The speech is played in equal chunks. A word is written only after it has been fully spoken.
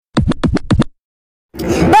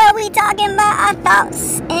talking about our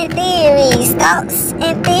thoughts and theories, thoughts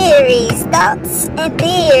and theories, thoughts and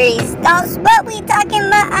theories, thoughts. But we talking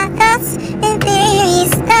about our thoughts and theories,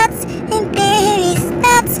 thoughts and theories,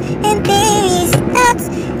 thoughts and theories, thoughts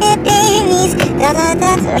and theories,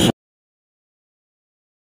 thoughts.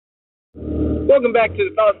 Welcome back to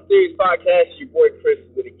the Thoughts and Theories Podcast. Your boy Chris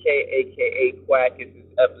with a K, a.k.a. Quack. This is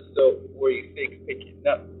episode 46, picking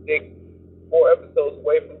up 4 episodes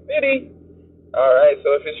away from 50. All right,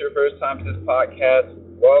 so if it's your first time to this podcast,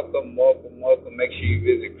 welcome. Make sure you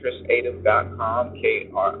visit chrisative.com,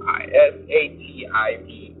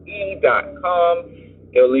 KRISATIVE.com.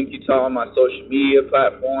 It'll link you to all my social media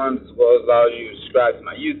platforms, as well as allow you to subscribe to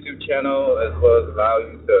my YouTube channel, as well as allow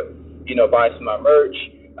you to, buy some of my merch.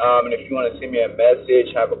 And if you want to send me a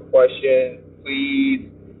message, have a question, please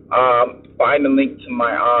find the link to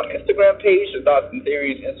my Instagram page, the Thoughts and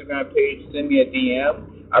Theories Instagram page. Send me a DM.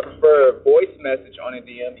 I prefer a voice message on a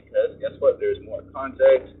DM because guess what? There's more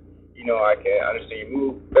context. I can understand your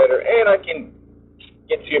mood better, and I can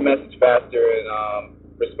get to your message faster and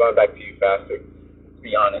respond back to you faster, to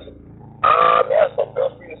be honest. So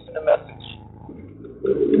feel free to send a message.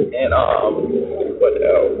 And what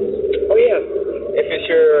else? Oh yeah, if it's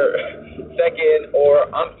your second or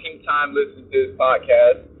umpteenth time listening to this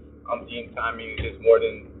podcast, umpteenth time means it's more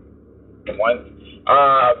than once.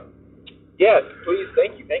 Yes, please,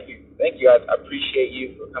 thank you. I appreciate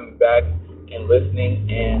you for coming back and listening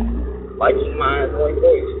and liking my annoying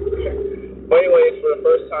voice. But anyways, for the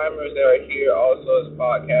first timers that are here, also this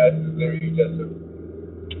podcast is literally just a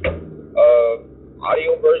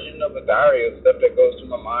audio version of a diary of stuff that goes through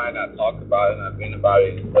my mind. I talk about it and I think about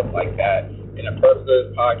it and stuff like that. And the purpose of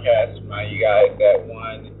this podcast is remind you guys that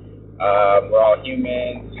 1, we're all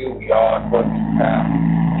human. 2, we all are supposed to have.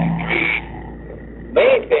 And 3,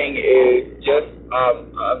 main thing is just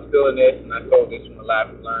I'm feeling this, and I told this from the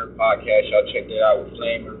Laugh and Learn podcast. Y'all check it out with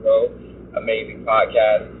Flame Monroe. Amazing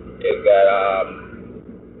podcast. Is that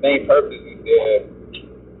main purpose is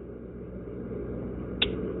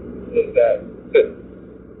that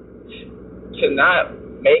to not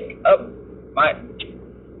make up my,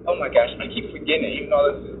 oh my gosh, I keep forgetting it, even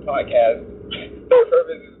though this is a podcast. The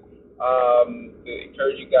purpose is to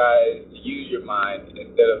encourage you guys to use your mind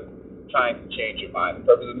instead of trying to change your mind. The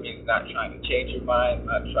purpose of me is not trying to change your mind,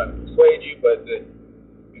 not trying to persuade you, but to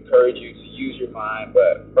encourage you to use your mind.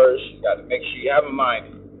 But first, you got to make sure you have a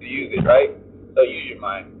mind to use it, right? So use your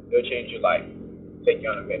mind. It'll change your life. Take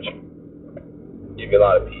you on an adventure. Give you a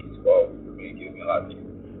lot of peace. Well, for me, it gives me a lot of peace.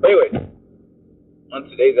 But anyway,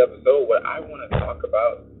 on today's episode, what I want to talk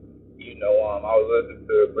about, I was listening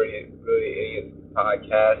to a Brilliant Idiots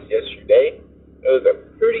podcast yesterday. It was a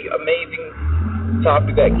pretty amazing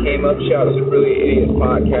topic that came up. Shout out to Brilliant Idiots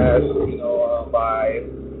podcast, hosted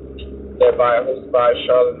by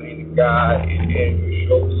Charlamagne the God and Andrew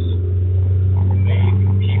Schultz.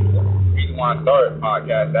 Amazing people. The reason why I started a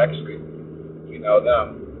podcast, actually, them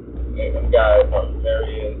guys are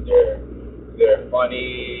hilarious. They're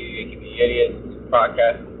funny. They can be idiots. This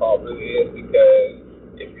podcast is called Brilliant Idiots because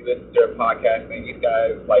if you listen to their podcast, man, these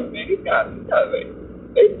guys, they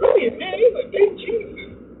brilliant, man. They're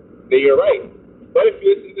geniuses. You're right. But if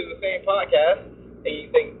you listen to the same podcast and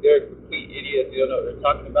you think they're complete idiots, you don't know what they're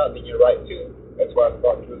talking about, then you're right too. That's why I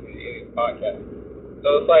started Brilliant Idiots podcast.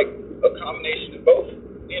 So it's like a combination of both.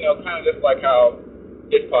 Kind of just like how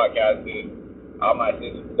this podcast is. I might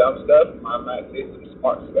say some dumb stuff, I might say some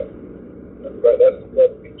smart stuff. But that's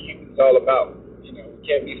what it's all about. We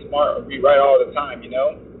can't be smart or be right all the time,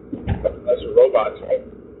 Unless we're robots, right?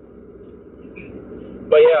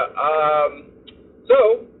 But yeah,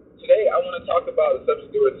 so today I want to talk about the subject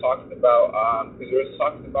that we're talking about, because we're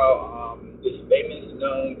talking about this famous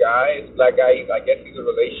known guy, this black guy. I guess he's a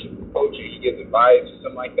relationship coach. He gives advice or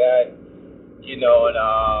something like that, and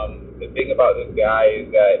the thing about this guy is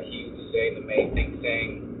that he was saying the main thing,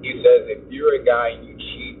 he says if you're a guy and you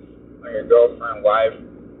cheat on your girlfriend, wife,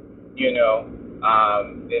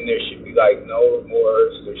 then there should be no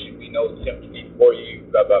remorse, there should be no sympathy for you,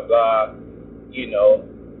 blah blah blah,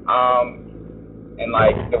 and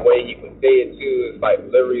the way he would say it too is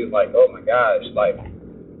literally oh my gosh,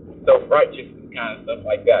 self-righteous kind of stuff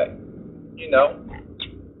like that,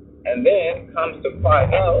 and then comes to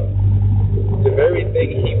find out the very thing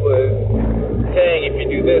he was saying, if you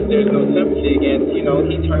do this, there's no sympathy against, he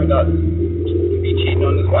turned out to be cheating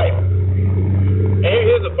on his wife. And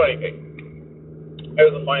here's the funny thing.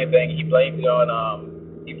 He blamed it on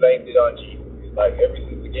Jesus. He's like, ever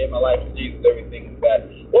since I gave my life to Jesus, everything is bad.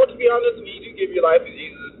 Well, to be honest, when you do give your life to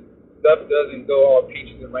Jesus, stuff doesn't go all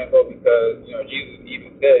peaches and rainbow because, Jesus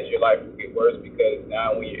even says your life will get worse because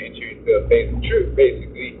now when you enter into a phase of truth,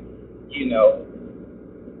 basically, you know,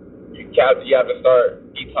 you have to start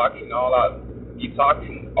detoxing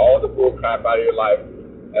all the bull crap out of your life,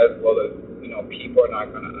 as well as, you know, people are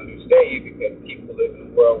not going to understand you because people live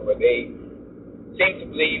in a world where they seem to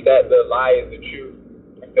believe that the lie is the truth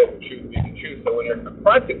instead of the truth being the truth. So when they're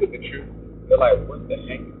confronted with the truth, they're like, what the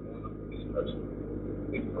heck is going on with this person?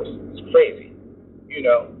 This person is crazy. You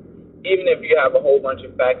know, even if you have a whole bunch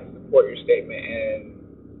of facts to support your statement and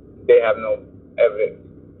they have no evidence,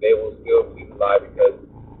 they will still believe the lie because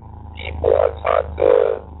people are taught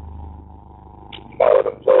to follow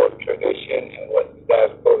the flow of tradition and what's the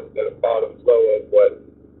status quo instead of follow the flow of what's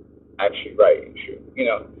actually right and true. You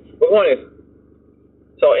know, but one is,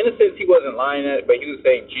 so in a sense he wasn't lying at it, but he was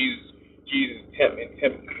saying Jesus tempted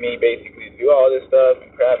me basically to do all this stuff and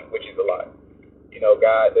crap, which is a lie. You know,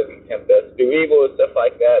 God doesn't tempt us to do evil and stuff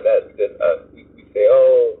like that. That's just us. We say,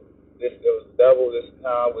 oh, it was the devil. It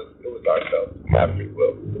was ourselves. We got free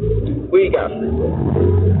will. We got free will.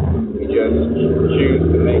 We just choose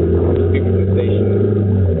to make stupid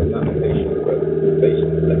decisions. Not decisions, but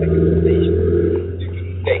decisions. I think it's decisions. Stupid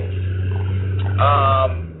mistakes.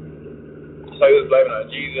 So he was blaming on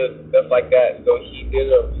Jesus, stuff like that. So he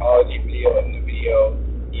did an apology video. In the video,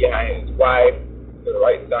 he had his wife to the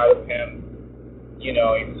right side of him. You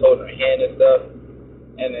know, he was holding her hand and stuff.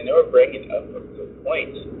 And then they were bringing up a good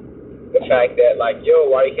point. The fact that, like, yo,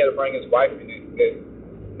 why he had to bring his wife in this? Because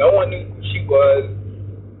no one knew who she was.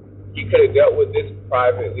 He could have dealt with this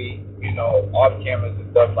privately, you know, off cameras and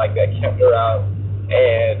stuff like that, kept her out.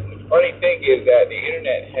 And the funny thing is that the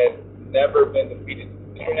internet has never been defeated.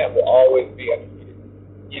 The internet will always be undefeated.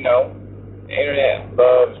 You know, the internet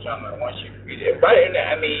loves drama. Once you defeat it, by the internet,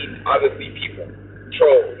 I mean, obviously people,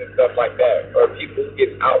 trolls and stuff like that, or people who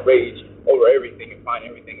get outraged over everything and find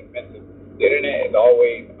everything offensive. The internet is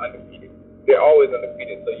always undefeated. They're always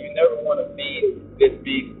undefeated. So you never want to feed this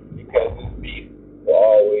beast because this beast will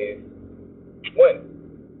always win.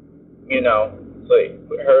 You know, so you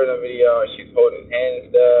put her in a video and she's holding his hand and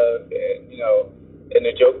stuff, and you know, and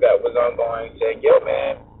the joke that was ongoing saying, yo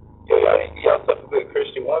man, y'all need to get yourself a good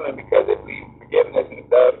Christian woman because they believe in forgiveness and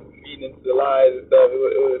stuff, feeding into the lies and stuff.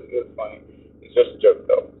 It was funny. It's just a joke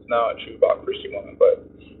though. It's not true about Christian women, but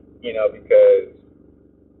you know, because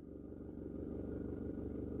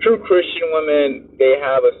true Christian women, they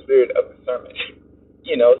have a spirit of discernment.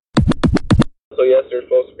 You know, so yes, they're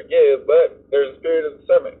supposed to forgive, but there's a spirit of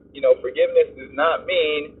discernment. You know, forgiveness does not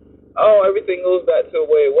mean, oh, everything goes back to the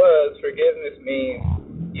way it was. Forgiveness means,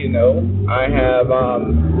 you know, I have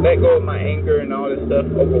let go of my anger and all this stuff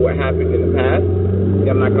over what happened in the past.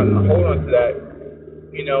 I'm not going to hold on to that,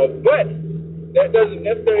 you know, but that doesn't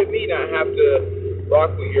necessarily mean I have to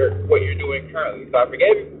rock with what you're doing currently. So I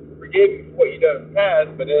forgive you for what you've done in the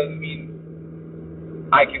past, but it doesn't mean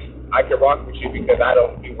I can rock with you because I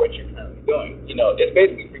don't do what you're currently doing. You know, it's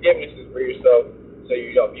basically forgiveness is for yourself so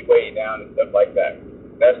you don't be weighed down and stuff like that.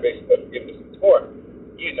 That's basically what forgiveness is for,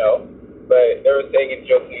 you know. But they were saying it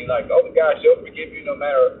jokingly like, oh my gosh, they'll forgive you no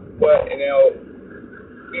matter what, and they'll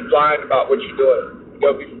be blind about what you're doing.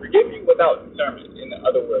 They'll forgive you without discernment, in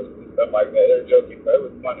other words, and stuff like that. They're joking, but it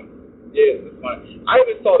was funny. Yeah, it was funny. I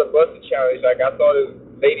even saw the busted challenge. Like, I saw this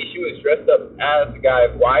lady, she was dressed up as the guy's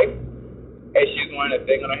wife, and she was wearing a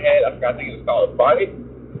thing on her head. I think it was called a body.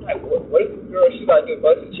 I'm like, what is this girl? She's like, doing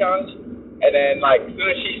busted challenge. And then, like, as soon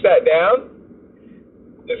as she sat down,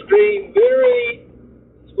 the screen literally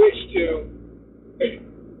switched to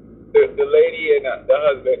the lady and the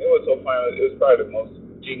husband. It was so funny. It was probably the most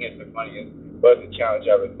genius and funniest busted challenge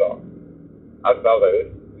I ever saw. I was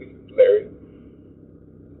like, this is hilarious.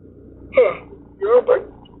 You're right.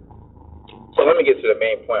 So let me get to the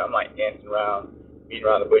main point. I'm like dancing around, beating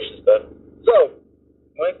around the bush and stuff. So,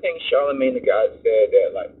 one thing Charlemagne the God said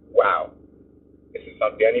that, like, wow, this is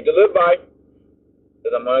something I need to live by.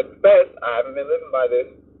 Because I'm going to confess, I haven't been living by this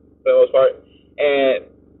for the most part. And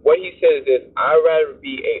what he says is, I'd rather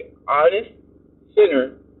be an honest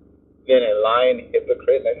sinner than a lying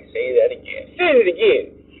hypocrite. Let me say that again. Say it again.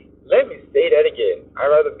 Let me say that again. I'd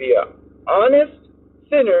rather be an honest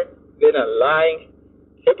sinner than a lying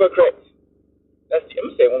hypocrite. I'm going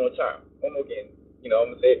to say it one more time. One more again. You know,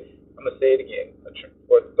 I'm going to say it again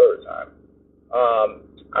for the third time.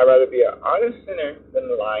 I'd rather be an honest sinner than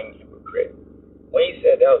a lying hypocrite. When he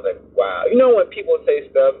said that, I was like, wow. You know when people say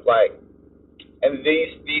stuff like, and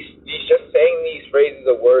these just saying these phrases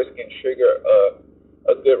or words can trigger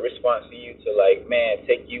a good response to you to, like, man,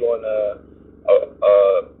 take you on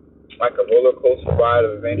like a roller coaster ride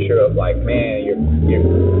of adventure of, like, man, your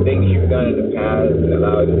things you've done in the past and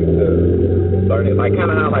allows you to learn it. Like,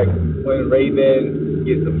 kind of how, like, when Raven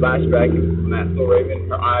gets a flashback, and that's so Raven,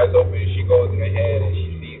 her eyes open, and she goes in her head, and she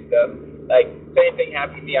sees stuff. Like, same thing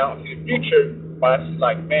happened to me. I don't see the future, but I see,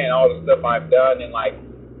 like, man, all the stuff I've done, and, like,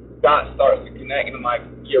 God starts to connect, and I'm like,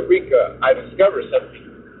 Eureka, I discovered something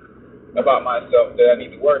about myself that I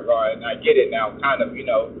need to work on, and I get it now, kind of,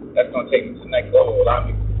 that's going to take me to the next level, allow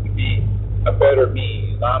me to be a better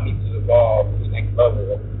me, allow me to evolve to the next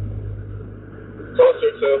level,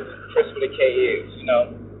 closer to Chris with a K is, I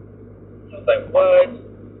was like,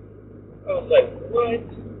 what?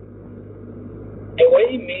 And what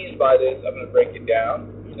he means by this, I'm going to break it down.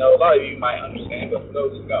 A lot of you might understand, but for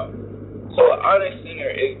those who don't. So an honest sinner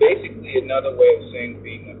is basically another way of saying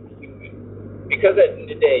being a human. Because at the end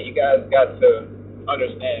of the day, you guys got to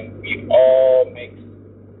understand we all make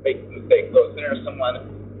mistakes. So a sinner is someone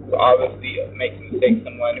who obviously makes mistakes,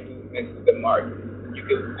 someone who misses the mark. You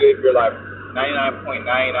can live your life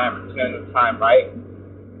 99.99% of the time, right?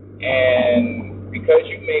 And because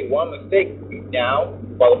you made one mistake, you now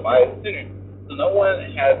qualify as a sinner. So no one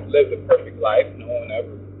has lived a perfect life. No one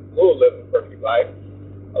ever will live a perfect life.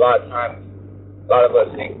 A lot of times, a lot of us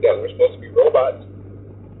think that we're supposed to be robots.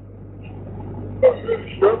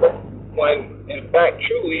 When, in fact,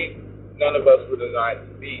 truly, none of us were designed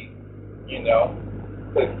to be,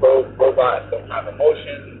 because robots don't have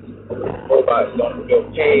emotions. Robots don't feel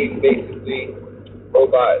pain, basically.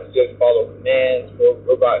 Robots just follow commands.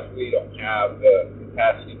 Robots really don't have the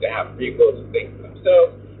capacity to have free will to think for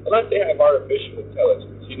themselves, unless they have artificial intelligence,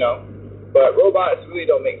 But robots really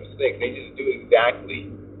don't make mistakes. They just do exactly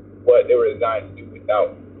what they were designed to do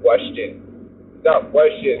without question. Without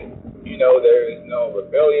question, there is no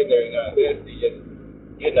rebellion, there is none of this. They just,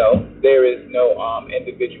 there is no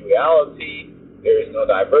individuality, there is no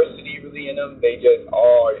diversity really in them. They just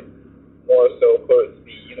are more so supposed to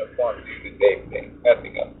be uniform to do the same thing,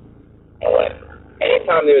 nothing else. And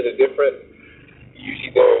anytime there's a difference,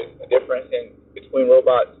 usually there's a difference in between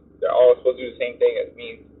robots. They're all supposed to do the same thing. It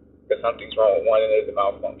means that something's wrong with one and there's a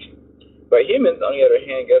malfunction. But humans, on the other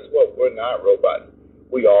hand, guess what? We're not robots.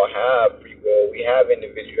 We all have free will. We have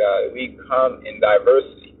individuality. We come in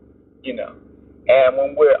diversity, And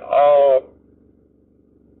when we're all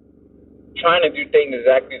trying to do things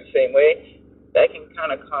exactly the same way, that can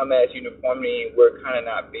kind of come as uniformity, and we're kind of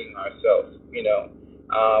not being ourselves,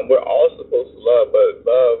 We're all supposed to love, but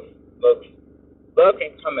love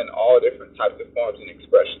can come in all different types of forms and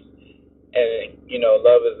expressions. And,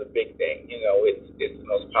 love is a big thing. It's the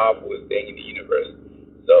most powerful thing in the universe.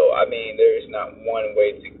 So, there is not one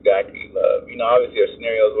way to exactly love. Obviously there are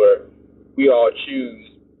scenarios where we all choose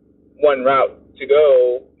one route to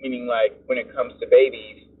go, meaning like when it comes to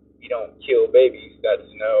babies, you don't kill babies. There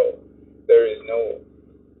is no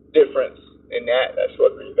difference in that. That's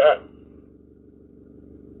what we're at.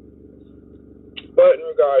 But in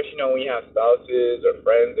regards, when you have spouses or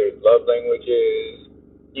friends, there's love languages,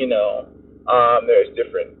 there's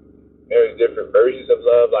different versions of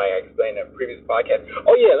love, like I explained in a previous podcast.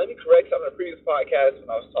 Oh yeah, let me correct something in a previous podcast when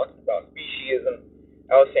I was talking about speciesism.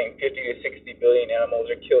 I was saying 50 to 60 billion animals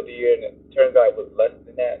are killed a year, and it turns out it was less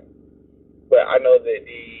than that. But I know that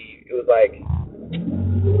it was like,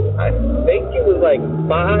 I think it was like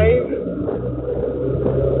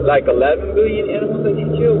 11 billion animals that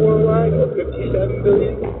get killed worldwide, or 57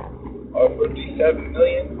 billion, or 57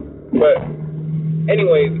 million. But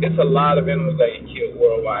anyways, it's a lot of animals that get killed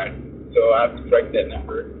worldwide, so I have to correct that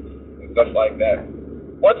number and stuff like that.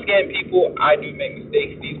 Once again, people, I do make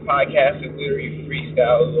mistakes. These podcasts are literally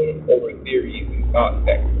freestyles over theories and thoughts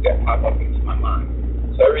that pop up into my mind.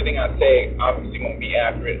 So everything I say obviously won't be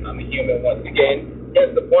accurate. I'm a human once again.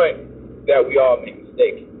 Here's the point that we all make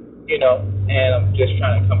mistakes, and I'm just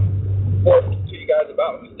trying to come forth to you guys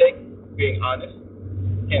about my mistake, being honest,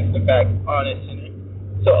 hence the fact, honest sinner.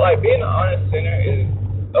 So, being an honest sinner is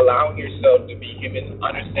allowing yourself to be human,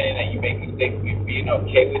 understanding that you make mistakes, being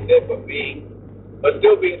okay with it, but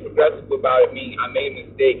still being progressive about it, meaning I made a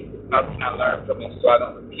mistake, how can I learn from it so I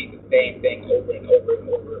don't repeat the same thing over and over and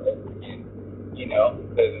over and over again,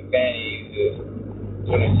 because insanity is just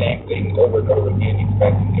doing the same thing over and over again,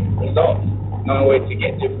 expecting different results. The only way to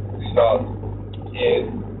get different results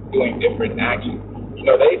is doing different actions.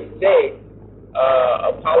 They say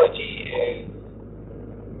apology is,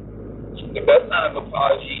 the best kind of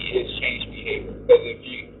apology is change behavior. Because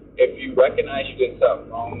if you recognize you did something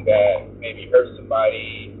wrong that maybe hurt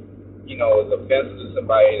somebody, was offensive to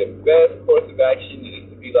somebody, the best course of action is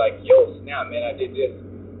to be like, yo, snap, man, I did this.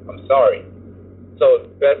 I'm sorry. So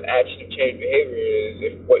the best action of change behavior is,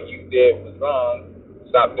 if what you did was wrong,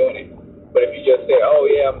 stop doing it. But if you just say, oh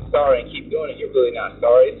yeah, I'm sorry, and keep doing it, you're really not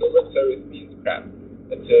sorry. So lip service means crap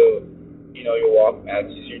until, your walk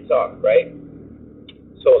matches your talk, right?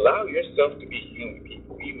 So allow yourself to be human,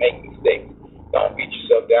 people. You make mistakes. Don't beat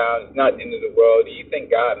yourself down. It's not the end of the world. Do you think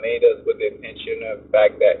God made us with the intention of the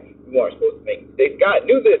fact that we weren't supposed to make mistakes? God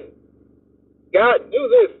knew this. God knew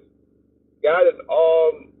this. God is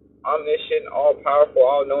all omniscient, all powerful,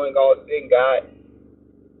 all knowing, all seeing. God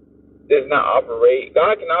does not operate.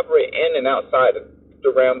 God can operate in and outside of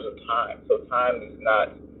the realms of time. So time is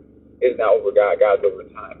not over God. God's over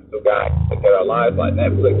time. So God look at our lives like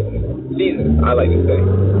Netflix seasons. I like to say,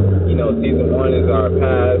 season 1 is our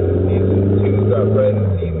past, season 2 is our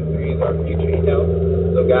present, season 3 is our future.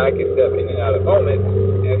 So God can step in and out of moments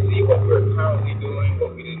and see what we're currently doing,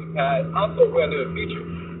 what we did in the past, also what we're going to do in the future.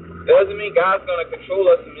 That doesn't mean God's going to control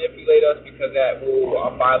us and manipulate us, because that will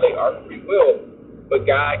violate our free will. But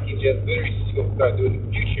God can just literally see what we're going to do in the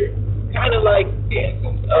future. Kind of like the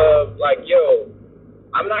instance of I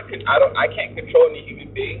can't control any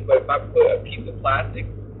human being, but if I put a piece of plastic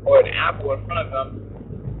or an apple in front of them,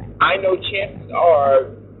 I know chances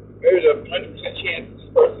are there's a 100% chance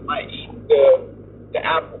this person might eat the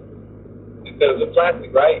apple instead of the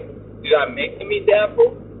plastic, right? Did I make them eat the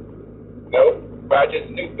apple? No, but I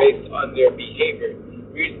just knew based on their behavior.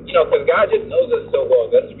 Because God just knows us so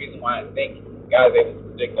well. That's the reason why I think God is able to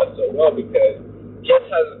predict us so well, because just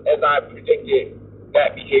as I predicted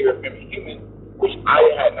that behavior from a human, which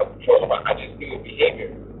I had no control about, I just knew the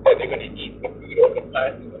behavior, that they're going to eat the food or the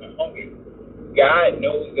plastic when they're hungry. God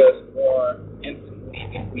knows us more intimately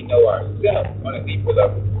than we know ourselves on a deeper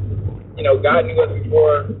level. God knew us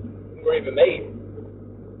before we were even made.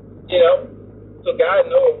 So God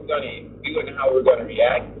knows what we're going to do and how we're going to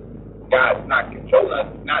react. God's not controlling us.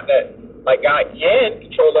 Not that, God can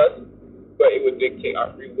control us, but it would dictate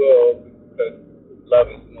our free will, because love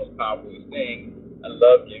is the most powerful thing, and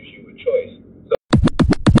love gives you a choice. So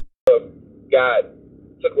if God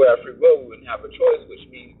took away our free will, we wouldn't have a choice, which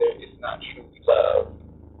means there is not truly love.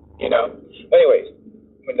 Anyways,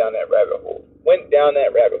 went down that rabbit hole.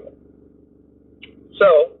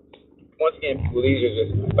 So, once again, people, these are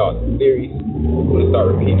just thoughts and theories. I'm going to start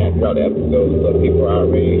repeating that throughout the episode, so people are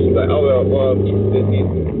outraged. Like, these are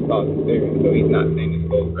thoughts and theories. So he's not saying this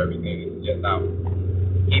goes for everything. It's just how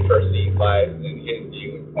he perceives life and his view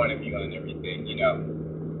and point of view on everything,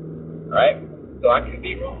 Alright? So I could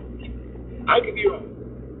be wrong.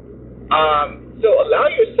 So allow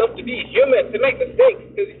yourself to be human, to make mistakes,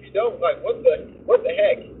 because if you don't, what the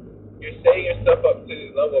heck? You're setting yourself up to the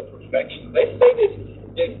level of perfection. They say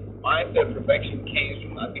this mindset of perfection came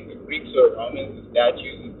from, I think, the Greeks or Romans, the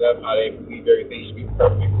statues and stuff, how they believe everything should be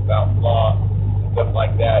perfect without flaw and stuff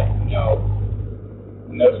like that,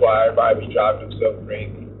 And that's why everybody was driving themselves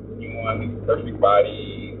crazy. You want these perfect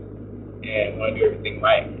bodies and want to do everything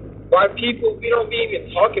right. Why people, we don't be even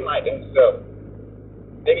talking like themselves.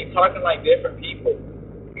 They be talking like different people.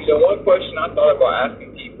 One question I thought about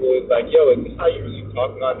asking people is is this how you really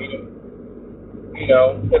talk when I meet them?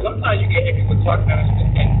 Because sometimes you can hear people talking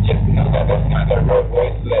and just know that that's not their real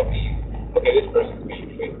voice, so that means, okay, this person's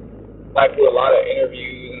being fake. With a lot of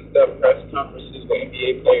interviews and stuff, press conferences with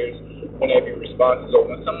NBA players, whenever your responses, or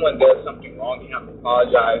when someone does something wrong, you have to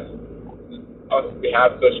apologize on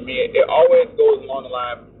behalf of social media. It always goes along the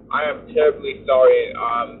line, I am terribly sorry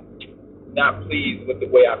and not pleased with the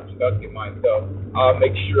way I conducted myself. I'll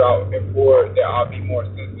make sure that I'll be more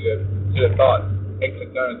sensitive to the thoughts and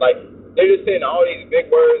concerns. They're just saying all these big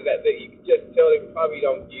words that you can just tell they probably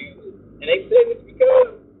don't use. And they say this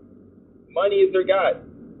because money is their God.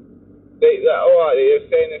 They're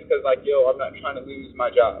saying this because, I'm not trying to lose my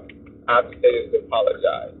job. I have to say this to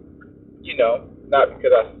apologize. Not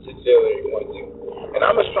because I sincerely want to. And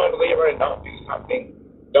I'm a strong believer in don't do something.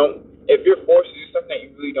 If you're forced to do something that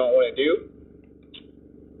you really don't want to do,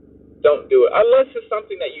 don't do it. Unless it's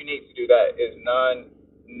something that you need to do that is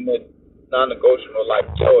non-negotiable.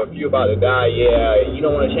 If you're about to die, you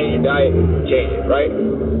don't want to change your diet, change it, right? So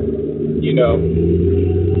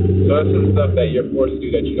that's some stuff that you're forced to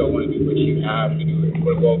do that you don't want to do, but you have to do it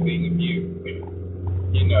for the well-being of you. But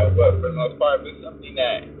for the most part, if it's something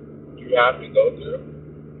that you have to go through,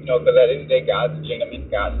 because at the end of the day, God's a gentleman.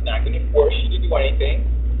 God's not going to force you to do anything.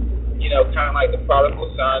 Kind of like the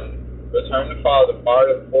prodigal son returned to the father. The father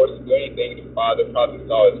didn't force him to do anything. The father probably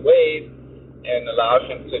saw his ways and allowed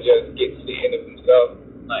him to just get to the end of himself.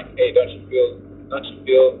 Hey, don't you feel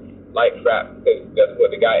like crap? Because that's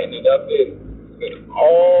what the guy ended up in. Because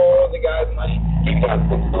all the guy's money, he got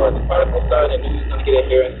the prodigal son and knew he was going to get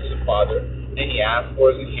inheritance to the father. And he asked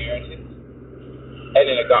for his inheritance.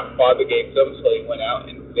 And then the father gave some, so he went out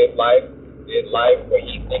and did life what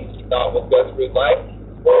he thought was best for his life.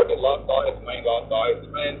 He lost all his money, lost all his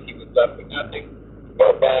friends. He was left with nothing.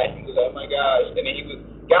 Felt bad. He was, oh my gosh. And then he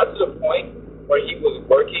got to the point where he was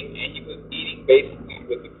working and he was eating basically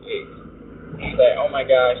with the pigs. my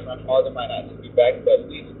gosh, my father might not take me back, but at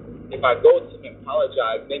least if I go to him and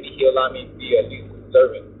apologize, maybe he'll allow me to be at least a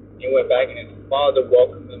servant. He went back and his father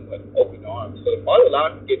welcomed him with open arms. So the father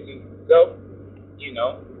allowed him to get to himself, you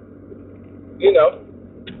know.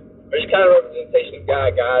 There's kind of representation of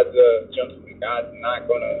God. God's a gentleman. God's not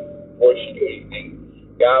going to force you to do anything.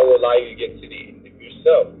 God will allow you to get to the end of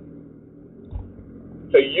yourself.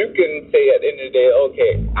 So you can say at the end of the day,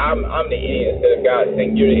 okay, I'm the idiot, instead of God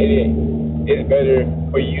saying you're the idiot. It's better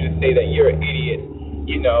for you to say that you're an idiot,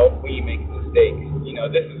 when you make mistakes.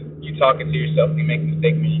 This is you talking to yourself when you make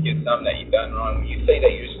mistakes, when you get something that you've done wrong. When you say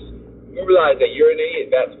that you realize that you're an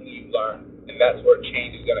idiot, that's when you learn. And that's where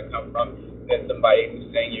change is going to come from. Than somebody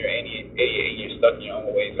who's saying you're an idiot and you're stuck in your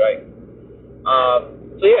own ways, right?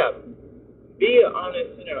 So yeah, be an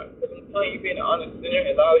honest sinner. Because I'm telling you, being an honest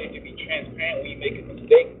sinner allows you to be transparent when you make a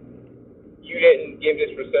mistake. You didn't give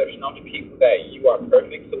this perception off to people that you are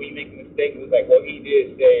perfect. So when you make a mistake, it was like, well, he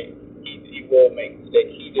did say he will make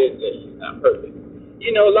mistakes. He did say he's not perfect.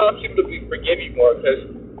 A lot of people to forgive you more because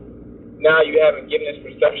now you haven't given this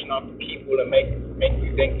perception off to people to make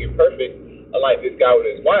you think you're perfect. Like this guy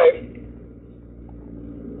with his wife,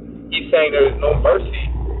 he's saying there is no mercy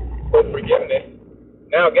or forgiveness.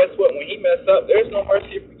 Now, guess what? When he messed up, there's no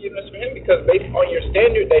mercy or forgiveness for him because based on your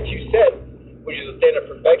standard that you set, which is a standard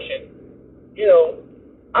of perfection,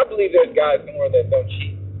 I believe there's guys in the world that don't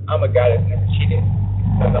cheat. I'm a guy that's never cheated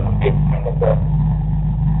because I'm a victim of the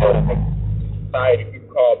society we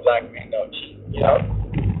call black men don't cheat,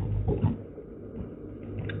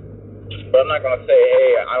 But I'm not gonna say,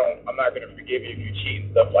 hey, I'm not gonna forgive you if you cheat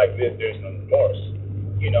and stuff like this. There's no remorse.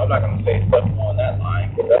 I'm not gonna say stuff on that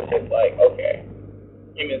line because that's just like, okay,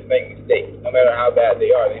 humans make mistakes. No matter how bad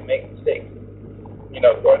they are, they make mistakes.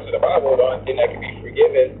 According to the Bible, the only thing that can be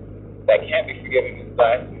forgiven, that can't be forgiven, is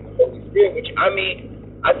blasphemy of the Holy Spirit. Which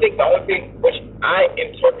I think the only thing which I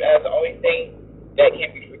interpret as the only thing that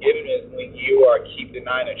can't be forgiven is when you keep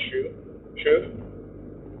denying the truth.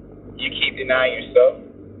 You keep denying yourself.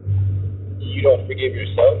 You don't forgive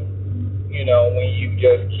yourself, when you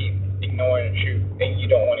just keep ignoring the truth and you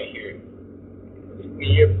don't want to hear it. When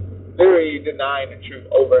you're literally denying the truth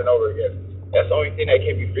over and over again. That's the only thing that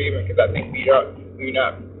can be forgiven because I think we're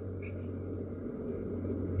not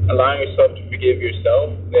allowing yourself to forgive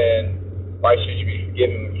yourself, then why should you be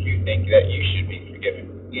forgiven if you think that you should be forgiven,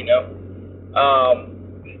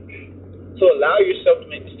 So allow yourself to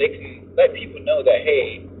make mistakes and let people know that,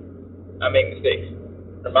 hey, I make mistakes.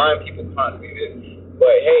 Remind people constantly this,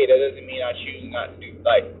 but hey, that doesn't mean I choose not to do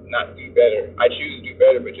better. I choose to do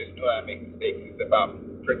better, but just know that I make mistakes. It's about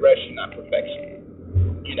progression, not perfection.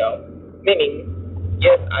 Meaning,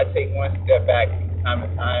 yes, I take one step back time to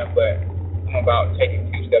time, but I'm about taking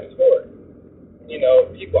 2 steps forward.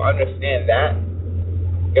 People understand that.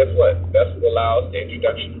 Guess what? That's what allows the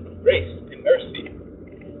introduction of grace and mercy.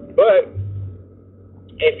 But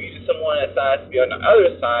if you're someone that decides to be on the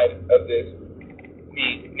other side of this,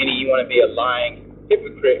 meaning you want to be a lying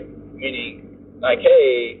hypocrite, meaning like,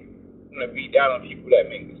 hey, I'm going to beat down on people that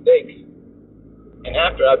make mistakes. And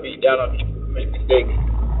after I beat down on people who make mistakes,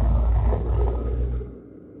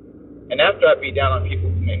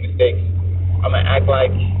 I'm going to act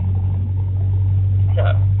like,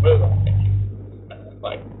 what was I thinking?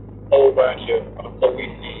 Like a whole bunch of police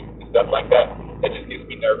and stuff like that. That just gets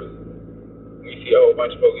me nervous. When you see a whole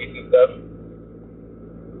bunch of police and stuff.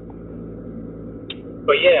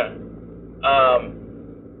 But yeah,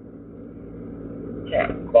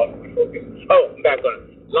 lost my focus. Oh, I'm back on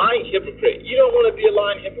it. Lying hypocrite. You don't want to be a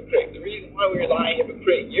lying hypocrite. The reason why we're a lying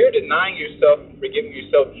hypocrite, you're denying yourself from forgiving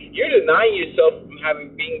yourself. You're denying yourself from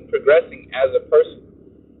being progressing as a person.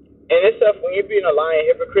 And this stuff, when you're being a lying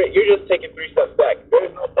hypocrite, you're just taking 3 steps back.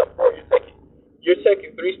 There's no step forward. You're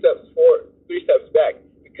taking 3 steps forward, 3 steps back,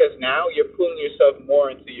 because now you're pulling yourself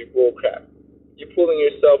more into your bull crap. You're pulling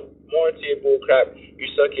yourself more into your bull crap.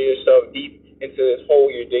 You're sucking yourself deep into this hole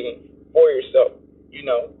you're digging for yourself.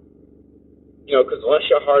 Because once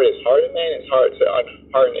your heart is hardened, man, it's hard to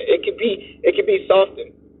unharden it. It could be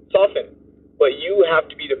softened, but you have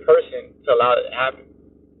to be the person to allow it to happen.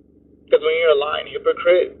 Because when you're a lying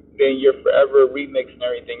hypocrite, then you're forever remixing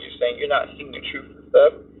everything you're saying. You're not seeing the truth and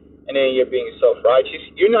stuff, and then you're being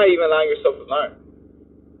self-righteous. You're not even allowing yourself to learn.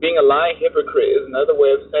 Being a lying hypocrite is another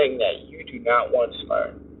way of saying that you do not want to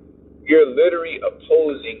learn. You're literally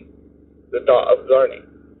opposing the thought of learning.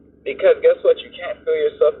 Because guess what? You can't fill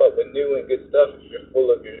yourself up with new and good stuff if you're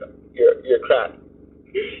full of your crap.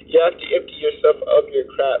 You have to empty yourself of your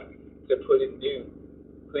crap to put in new,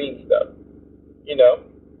 clean stuff.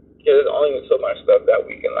 Because there's only so much stuff that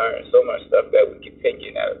we can learn, so much stuff that we can take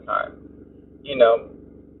in at a time.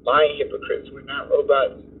 lying hypocrites. We're not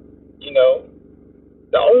robots. You know,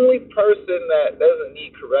 the only person that doesn't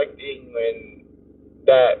need correcting when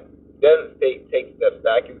that doesn't take steps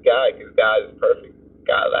back is God, because God is perfect.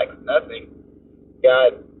 God lacks nothing.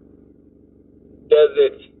 God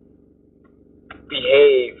doesn't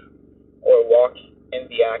behave or walk in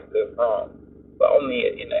the act of wrong, but only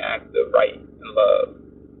in the act of right and love.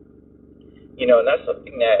 You know, and that's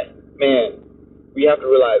something that, man, we have to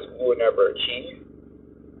realize we will never achieve,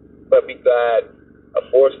 but be glad a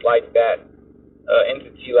force like that,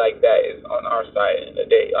 entity like that is on our side in the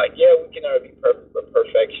day. Like, yeah, we can never be perfect, but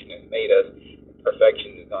perfection has made us.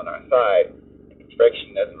 Perfection is on our side.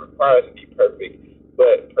 Perfection doesn't require us to be perfect,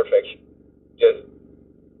 but perfection just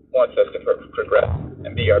wants us to progress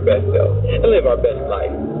and be our best self and live our best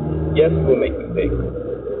life. Yes, we'll make mistakes,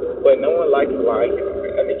 but no one likes to lie.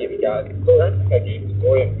 Let me give you guys a story. I think I gave the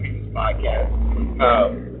story in the previous podcast.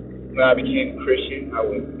 When I became a Christian, I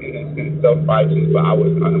was in self-righteous, but I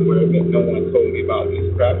was unaware of it. No one told me about this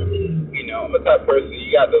crap. You know, I'm the type of person, you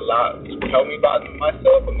got to tell me about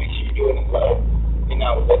myself, but make sure you're doing it in love. And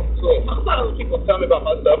I was listen to it. Sometimes when people tell me about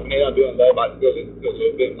myself and they don't do it in love, I still listen to it a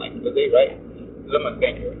little bit. Like, was they right? Because I'm a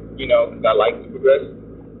thinker, you know, because I like to progress.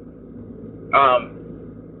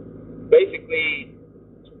 Basically,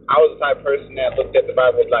 I was the type of person that looked at the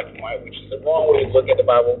Bible black and white, which is the wrong way to look at the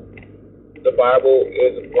Bible. The Bible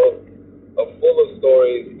is a book full of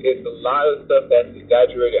stories. It's a lot of stuff that's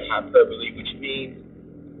exaggerated hyperbole, which means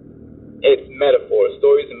it's metaphors,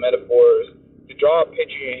 stories and metaphors to draw a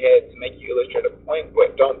picture in your head to make you illustrate a point,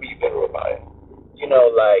 but don't be literal about it. You know,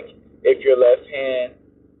 like if your left hand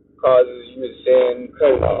causes you to sin,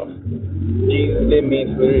 cut it off. Jesus didn't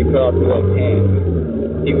mean to literally cut off your left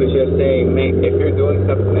hand. He was just saying, if you're doing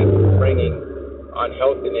something that's bringing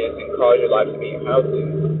unhealthiness and cause your life to be unhealthy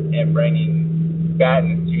and bringing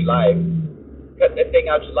badness to your life, cut that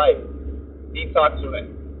thing out your life. Detox from it.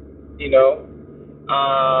 You know?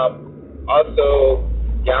 Also,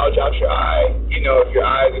 gouge out your eye. You know, if your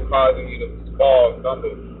eyes are causing you to fall or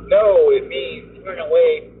stumble. No, it means turn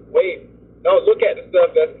away. Wait. Don't look at the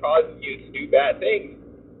stuff that's causing you to do bad things.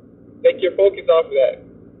 Take your focus off of that.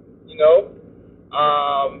 You know?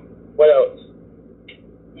 What else?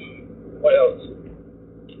 What else?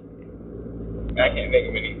 I can't think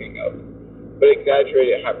of anything else. But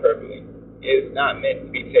exaggerated hyperbole is not meant to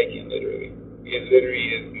be taken literally. It literally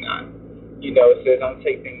is not. You know, it says don't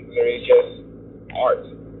take things literally. It's just art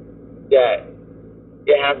that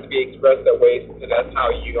it has to be expressed that way, so that's how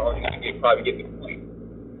you are going to probably get the point.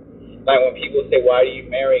 Like when people say, why are you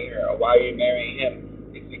marrying her or why are you marrying him?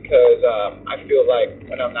 It's because I feel like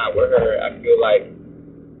when I'm not with her, I feel like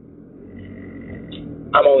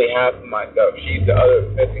I'm only half of myself. She's the other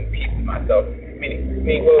missing piece of myself.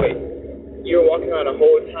 Meaning, wait. You're walking around the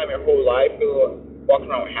whole time, your whole life, walking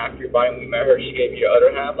around with half your body. When we met her, she gave you your other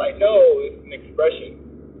half. Like, no, it's an expression.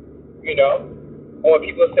 You know? Or when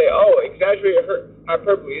people say, oh, exaggerated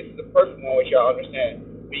hyperbole, this is the perfect one which y'all understand.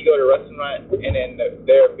 When you go to a restaurant and then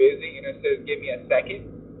they're busy and it says, give me a second.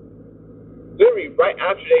 Literally, right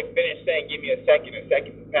after they finish saying, give me a second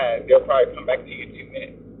pass, they'll probably come back to you in 2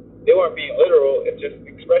 minutes. They weren't being literal, it's just an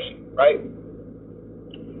expression, right?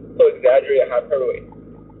 So exaggerated hyperbole.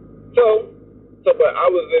 But I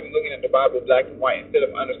was looking at the Bible black and white instead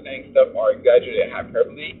of understanding stuff more exaggerated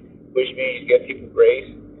hyperbole, which means you give people grace,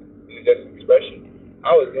 it's just an expression.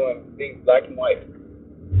 I was doing things black and white,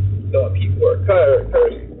 so when people were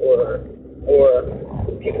cursing or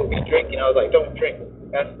people be drinking, I was like, don't drink.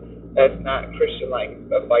 That's not Christian-like,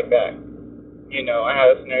 stuff like that. You know, I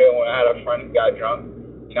had a scenario when I had a friend who got drunk,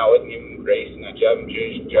 and I wasn't giving him grace, and I judged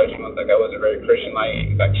him. I was like, I wasn't very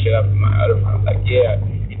Christian-like. He's like, shut up. And my other friend was like, yeah,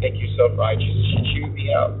 you think you're self-righteous. She chewed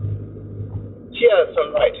me out. She had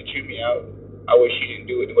some right to chew me out. I wish she didn't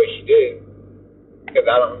do it the way she did, because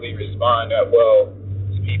I don't really respond that well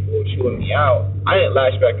to people chewing me out. I didn't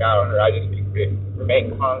lash back out on her. I just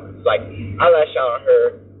remained calm. It's like, I lashed out on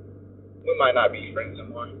her. We might not be friends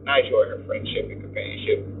anymore. And I enjoy her friendship and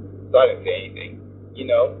companionship, so I didn't say anything, you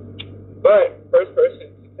know. But first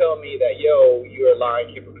person to tell me that, yo, you're a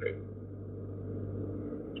lying hypocrite.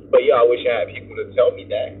 But yo, I wish I had people to tell me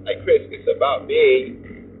that. Like, Chris, it's about being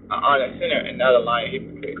an honest sinner and not a lying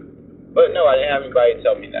hypocrite. But no, I didn't have anybody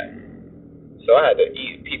tell me that. So I had to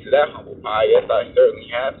eat a piece of that humble pie. Yes, I certainly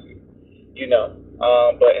have to, you know.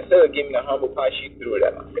 But instead of giving me the humble pie, she threw it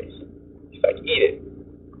at my face. She's like, eat it.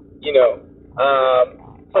 You know,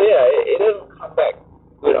 so yeah, it doesn't come back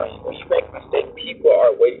good on you. When you make a mistake, people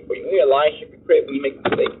are waiting for you. When you're a lying hypocrite, when you make a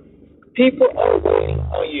mistake, people are waiting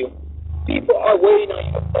on you. People are waiting on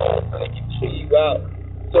you to fall so they can chew you out,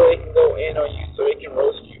 so they can go in on you, so they can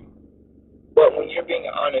roast you. But when you're being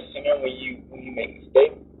an honest sinner, when you make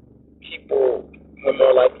mistakes, people will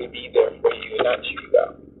more likely be there for you and not cheat you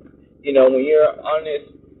out. When you're an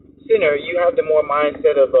honest sinner, you have the more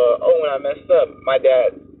mindset of, when I mess up, my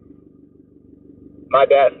dad's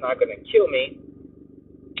not gonna kill me.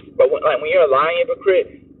 But when you're a lying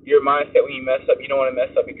hypocrite, your mindset when you mess up, you don't want to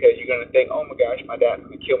mess up because you're gonna think, oh my gosh, my dad's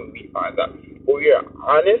gonna kill me when he finds out. But when you're an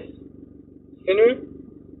honest sinner,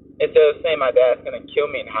 instead of saying my dad's gonna kill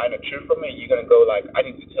me and hiding the truth from me, you're gonna go like, I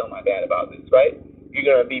need to tell my dad about this, right? You're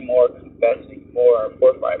gonna be more confessing, more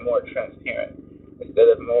forthright, more transparent, instead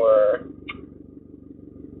of more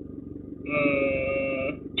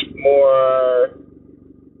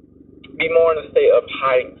be more in a state of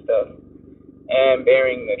hiding stuff and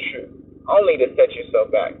burying the truth, only to set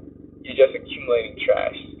yourself back. You're just accumulating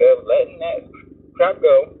trash. Instead of letting that crap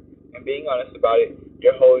go and being honest about it,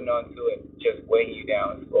 you're holding on to it, just weighing you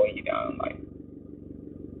down, slowing you down in life.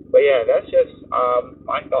 But yeah, that's just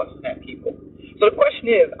my thoughts on that, people. So the question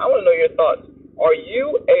is, I want to know your thoughts. Are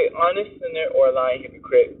you a honest sinner or a lying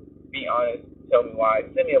hypocrite? Be honest. Tell me why.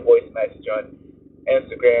 Send me a voice message on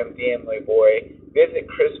Instagram, DM Boy. Visit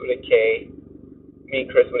Chris with a K,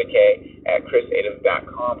 Chris with a K, at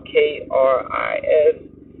chrisative.com.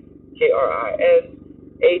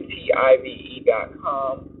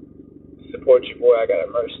 KRISATIVE.com. Support your boy. I got a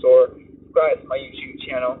merch store. Subscribe to my YouTube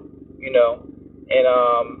channel, and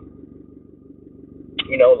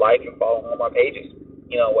like and follow all my pages,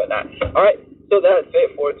 whatnot. All right, so that's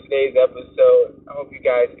it for today's episode. I hope you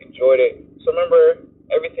guys enjoyed it. So remember,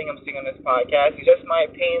 everything I'm saying on this podcast is just my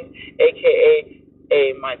opinions,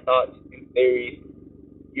 aka my thoughts and theories.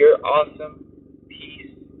 You're awesome. Peace.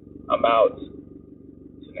 I'm out.